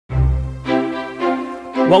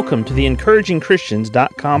Welcome to the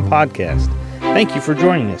encouragingchristians.com podcast. Thank you for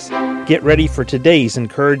joining us. Get ready for today's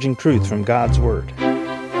encouraging truth from God's Word.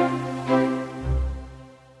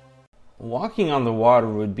 Walking on the water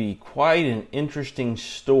would be quite an interesting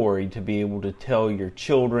story to be able to tell your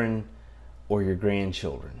children or your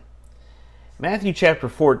grandchildren. Matthew chapter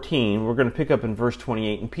 14, we're going to pick up in verse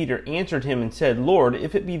 28. And Peter answered him and said, Lord,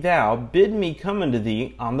 if it be thou, bid me come unto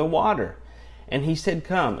thee on the water. And he said,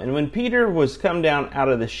 Come. And when Peter was come down out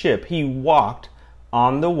of the ship, he walked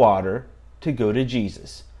on the water to go to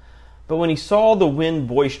Jesus. But when he saw the wind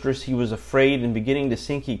boisterous, he was afraid, and beginning to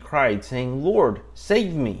sink, he cried, saying, Lord,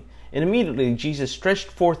 save me. And immediately Jesus stretched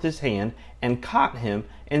forth his hand, and caught him,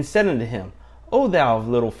 and said unto him, O thou of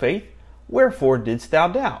little faith, wherefore didst thou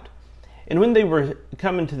doubt? And when they were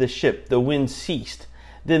come into the ship, the wind ceased.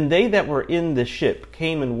 Then they that were in the ship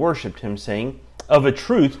came and worshipped him, saying, Of a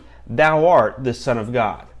truth, thou art the Son of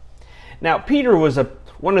God. Now, Peter was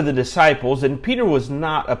one of the disciples, and Peter was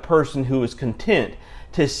not a person who was content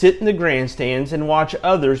to sit in the grandstands and watch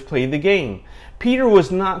others play the game. Peter was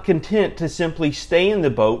not content to simply stay in the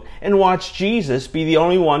boat and watch Jesus be the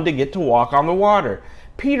only one to get to walk on the water.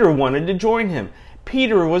 Peter wanted to join him.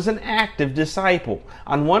 Peter was an active disciple.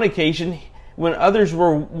 On one occasion, when others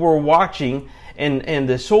were watching and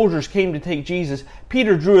the soldiers came to take Jesus,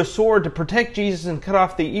 Peter drew a sword to protect Jesus and cut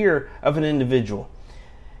off the ear of an individual.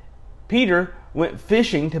 Peter went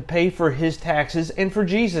fishing to pay for his taxes and for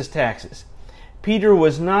Jesus' taxes. Peter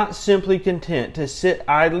was not simply content to sit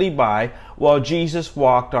idly by while Jesus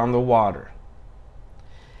walked on the water.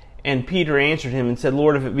 And Peter answered him and said,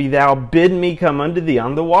 Lord, if it be thou, bid me come unto thee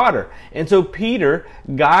on the water. And so Peter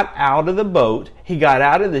got out of the boat, he got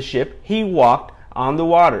out of the ship, he walked on the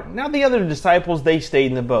water. Now the other disciples, they stayed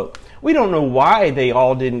in the boat. We don't know why they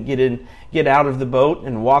all didn't get out of the boat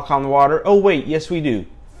and walk on the water. Oh wait, yes we do.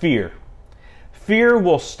 Fear. Fear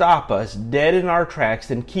will stop us dead in our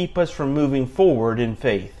tracks and keep us from moving forward in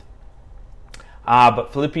faith.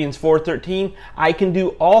 But Philippians 4:13, I can do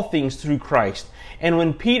all things through Christ. And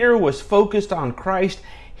when Peter was focused on Christ,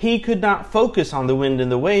 he could not focus on the wind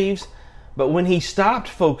and the waves. But when he stopped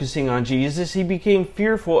focusing on Jesus, he became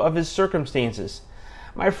fearful of his circumstances.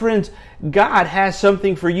 My friends, God has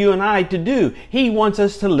something for you and I to do. He wants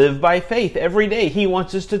us to live by faith every day. He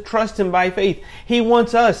wants us to trust Him by faith. He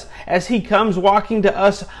wants us, as He comes walking to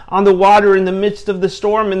us on the water in the midst of the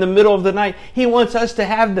storm, in the middle of the night, He wants us to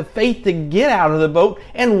have the faith to get out of the boat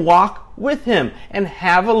and walk with Him and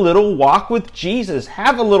have a little walk with Jesus.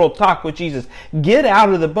 Have a little talk with Jesus. Get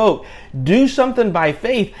out of the boat. Do something by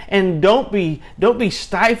faith, and don't be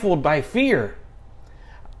stifled by fear.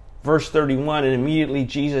 Verse 31, and immediately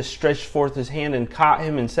Jesus stretched forth his hand and caught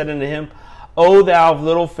him and said unto him, O thou of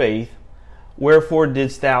little faith, wherefore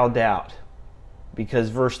didst thou doubt? Because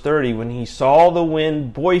verse 30, when he saw the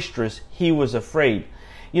wind boisterous, he was afraid.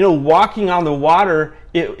 You know, walking on the water,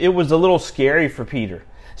 it was a little scary for Peter.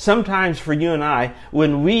 Sometimes for you and I,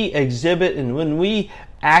 when we exhibit and when we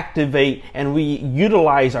activate and we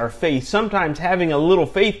utilize our faith, sometimes having a little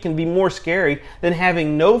faith can be more scary than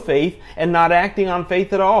having no faith and not acting on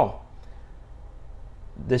faith at all.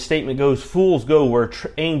 The statement goes, fools go where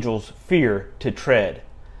angels fear to tread.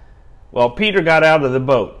 Well, Peter got out of the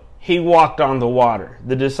boat. He walked on the water.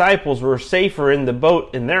 The disciples were safer in the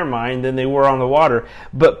boat in their mind than they were on the water,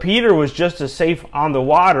 but Peter was just as safe on the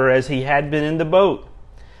water as he had been in the boat.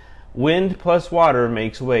 Wind plus water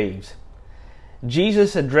makes waves.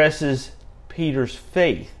 Jesus addresses Peter's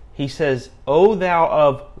faith. He says, O thou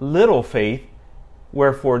of little faith,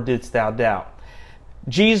 wherefore didst thou doubt?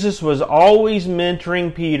 Jesus was always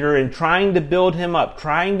mentoring Peter and trying to build him up,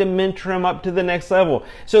 trying to mentor him up to the next level.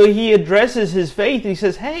 So he addresses his faith. He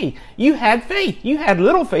says, hey, you had faith. You had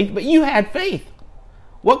little faith, but you had faith.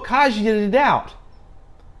 What caused you to doubt?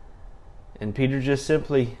 And Peter just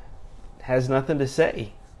simply has nothing to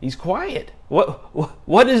say. He's quiet.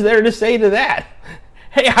 What is there to say to that?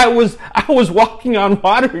 Hey, I was walking on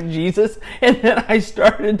water, Jesus, and then I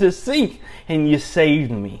started to sink, and you saved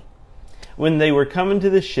me. When they were coming to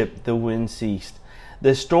the ship, the wind ceased.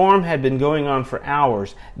 The storm had been going on for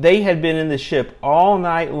hours. They had been in the ship all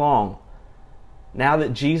night long. Now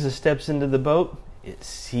that Jesus steps into the boat, it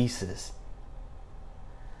ceases.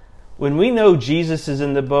 When we know Jesus is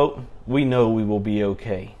in the boat, we know we will be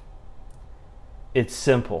okay. It's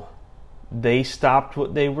simple. They stopped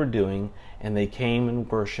what they were doing and they came and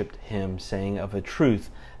worshiped Him, saying, Of a truth,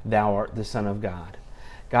 thou art the Son of God.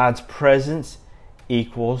 God's presence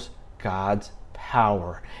equals God's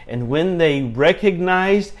power. And when they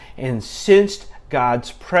recognized and sensed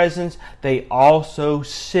God's presence, they also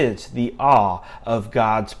sensed the awe of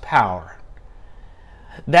God's power.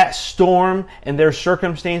 That storm and their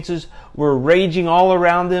circumstances were raging all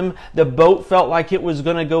around them. The boat felt like it was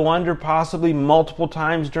going to go under possibly multiple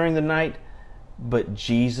times during the night. But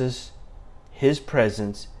Jesus, His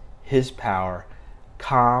presence, His power,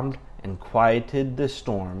 calmed and quieted the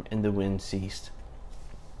storm, and the wind ceased.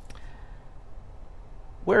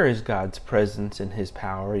 Where is God's presence and His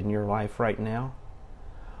power in your life right now?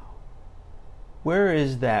 Where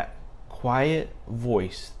is that quiet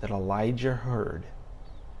voice that Elijah heard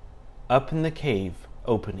up in the cave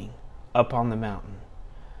opening, up on the mountain?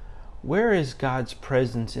 Where is God's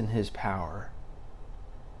presence and His power?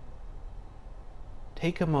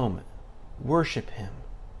 Take a moment, worship Him.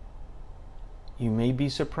 You may be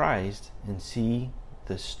surprised and see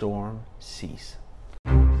the storm cease.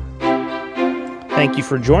 Thank you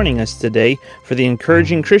for joining us today for the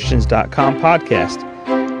EncouragingChristians.com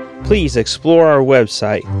podcast. Please explore our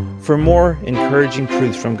website for more encouraging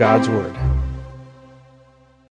truths from God's Word.